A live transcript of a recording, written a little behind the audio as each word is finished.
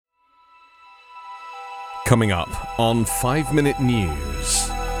Coming up on 5 Minute News.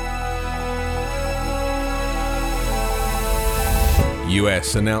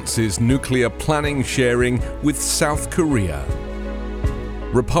 US announces nuclear planning sharing with South Korea.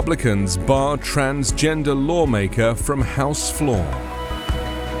 Republicans bar transgender lawmaker from House floor.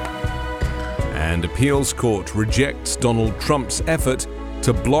 And appeals court rejects Donald Trump's effort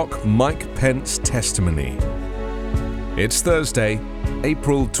to block Mike Pence testimony. It's Thursday,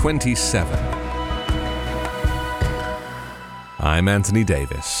 April 27. I'm Anthony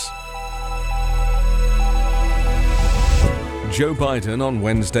Davis. Joe Biden on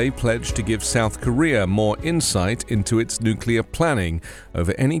Wednesday pledged to give South Korea more insight into its nuclear planning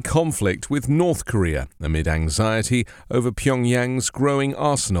over any conflict with North Korea, amid anxiety over Pyongyang's growing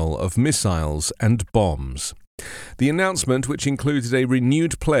arsenal of missiles and bombs. The announcement, which included a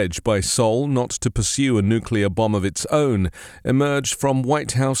renewed pledge by Seoul not to pursue a nuclear bomb of its own, emerged from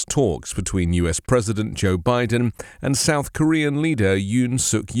White House talks between U.S. President Joe Biden and South Korean leader Yoon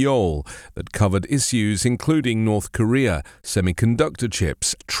Suk-yeol that covered issues including North Korea, semiconductor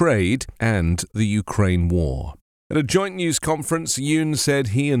chips, trade, and the Ukraine war. At a joint news conference, Yoon said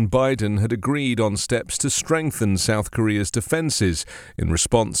he and Biden had agreed on steps to strengthen South Korea's defenses in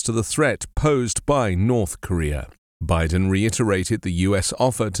response to the threat posed by North Korea. Biden reiterated the U.S.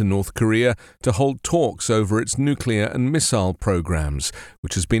 offer to North Korea to hold talks over its nuclear and missile programs,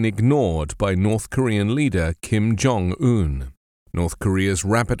 which has been ignored by North Korean leader Kim Jong-un. North Korea's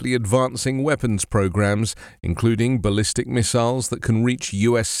rapidly advancing weapons programs, including ballistic missiles that can reach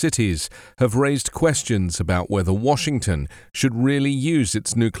U.S. cities, have raised questions about whether Washington should really use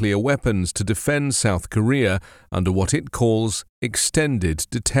its nuclear weapons to defend South Korea under what it calls extended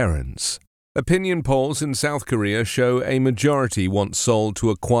deterrence. Opinion polls in South Korea show a majority want Seoul to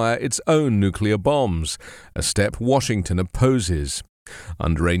acquire its own nuclear bombs, a step Washington opposes.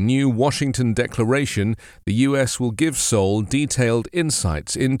 Under a new Washington declaration, the U.S. will give Seoul detailed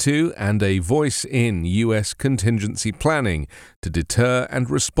insights into and a voice in U.S. contingency planning to deter and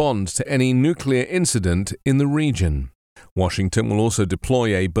respond to any nuclear incident in the region. Washington will also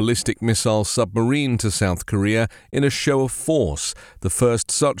deploy a ballistic missile submarine to South Korea in a show of force, the first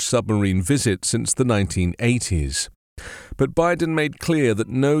such submarine visit since the 1980s. But Biden made clear that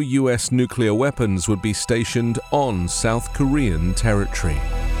no U.S. nuclear weapons would be stationed on South Korean territory.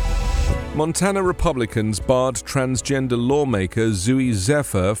 Montana Republicans barred transgender lawmaker Zooey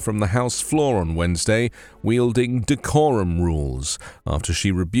Zephyr from the House floor on Wednesday, wielding decorum rules, after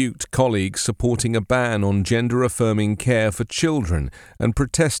she rebuked colleagues supporting a ban on gender-affirming care for children and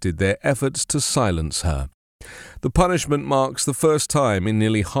protested their efforts to silence her. The punishment marks the first time in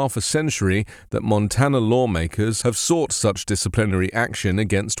nearly half a century that Montana lawmakers have sought such disciplinary action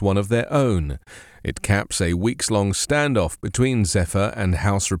against one of their own. It caps a weeks-long standoff between Zephyr and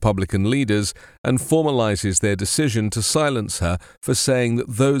House Republican leaders and formalizes their decision to silence her for saying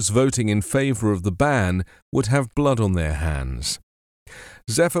that those voting in favor of the ban would have blood on their hands.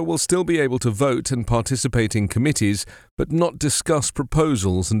 Zephyr will still be able to vote and participate in committees, but not discuss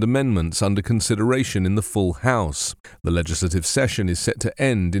proposals and amendments under consideration in the full House. The legislative session is set to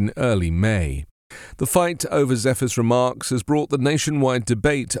end in early May. The fight over Zephyr's remarks has brought the nationwide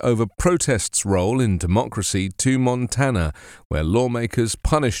debate over protest's role in democracy to Montana, where lawmakers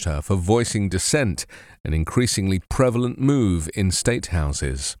punished her for voicing dissent, an increasingly prevalent move in state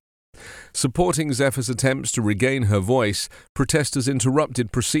houses. Supporting Zephyr's attempts to regain her voice, protesters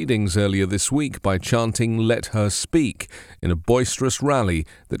interrupted proceedings earlier this week by chanting "Let her speak" in a boisterous rally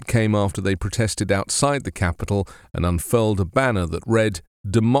that came after they protested outside the Capitol and unfurled a banner that read,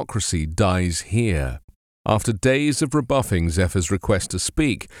 "Democracy dies here." After days of rebuffing Zephyr's request to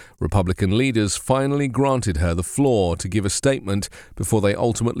speak, Republican leaders finally granted her the floor to give a statement before they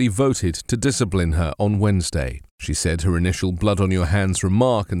ultimately voted to discipline her on Wednesday. She said her initial blood-on-your-hands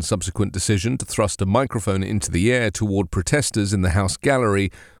remark and subsequent decision to thrust a microphone into the air toward protesters in the House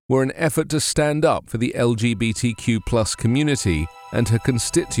gallery were an effort to stand up for the LGBTQ+ community and her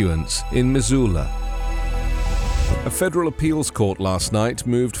constituents in Missoula. A federal appeals court last night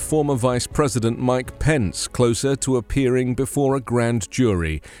moved former Vice President Mike Pence closer to appearing before a grand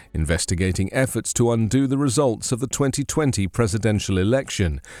jury, investigating efforts to undo the results of the 2020 presidential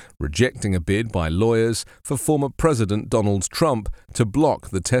election, rejecting a bid by lawyers for former President Donald Trump to block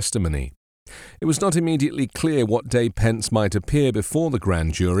the testimony. It was not immediately clear what day Pence might appear before the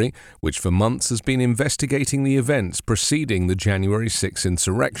grand jury, which for months has been investigating the events preceding the January 6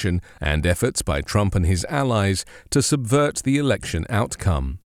 insurrection and efforts by Trump and his allies to subvert the election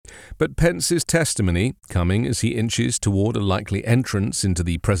outcome. But Pence's testimony, coming as he inches toward a likely entrance into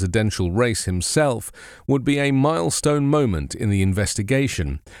the presidential race himself, would be a milestone moment in the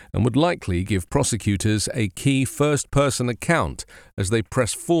investigation and would likely give prosecutors a key first-person account as they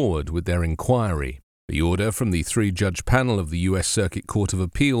press forward with their inquiry. The order from the three-judge panel of the U.S. Circuit Court of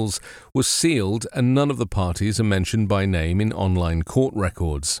Appeals was sealed, and none of the parties are mentioned by name in online court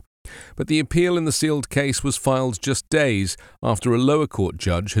records. But the appeal in the sealed case was filed just days after a lower court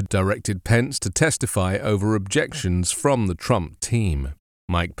judge had directed Pence to testify over objections from the Trump team.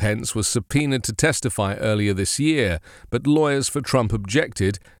 Mike Pence was subpoenaed to testify earlier this year, but lawyers for Trump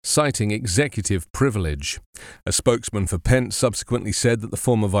objected, citing executive privilege. A spokesman for Pence subsequently said that the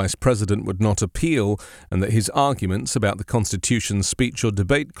former vice president would not appeal and that his arguments about the Constitution's speech or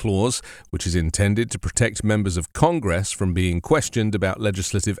debate clause, which is intended to protect members of Congress from being questioned about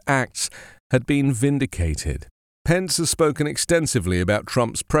legislative acts, had been vindicated. Pence has spoken extensively about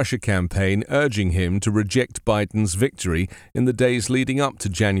Trump's pressure campaign urging him to reject Biden's victory in the days leading up to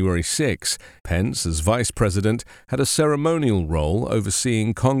January 6. Pence, as vice president, had a ceremonial role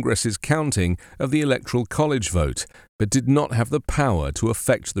overseeing Congress's counting of the Electoral College vote, but did not have the power to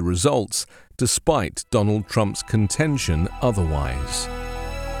affect the results, despite Donald Trump's contention otherwise.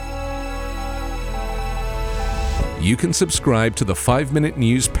 You can subscribe to the 5-Minute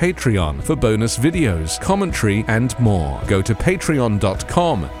News Patreon for bonus videos, commentary, and more. Go to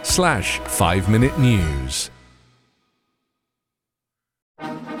patreon.com/5minutenews.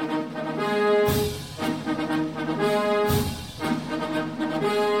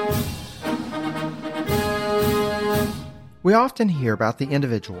 We often hear about the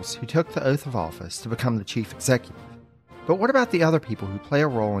individuals who took the oath of office to become the chief executive. But what about the other people who play a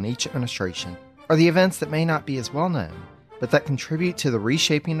role in each administration, or the events that may not be as well known, but that contribute to the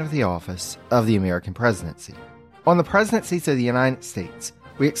reshaping of the office of the American presidency? On the Presidencies of the United States,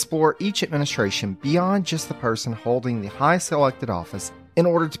 we explore each administration beyond just the person holding the highest elected office in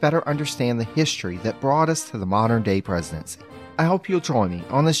order to better understand the history that brought us to the modern-day presidency. I hope you'll join me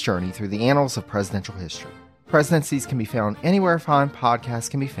on this journey through the annals of presidential history. Presidencies can be found anywhere fine podcasts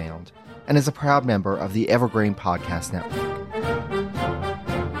can be found, and is a proud member of the Evergreen Podcast Network.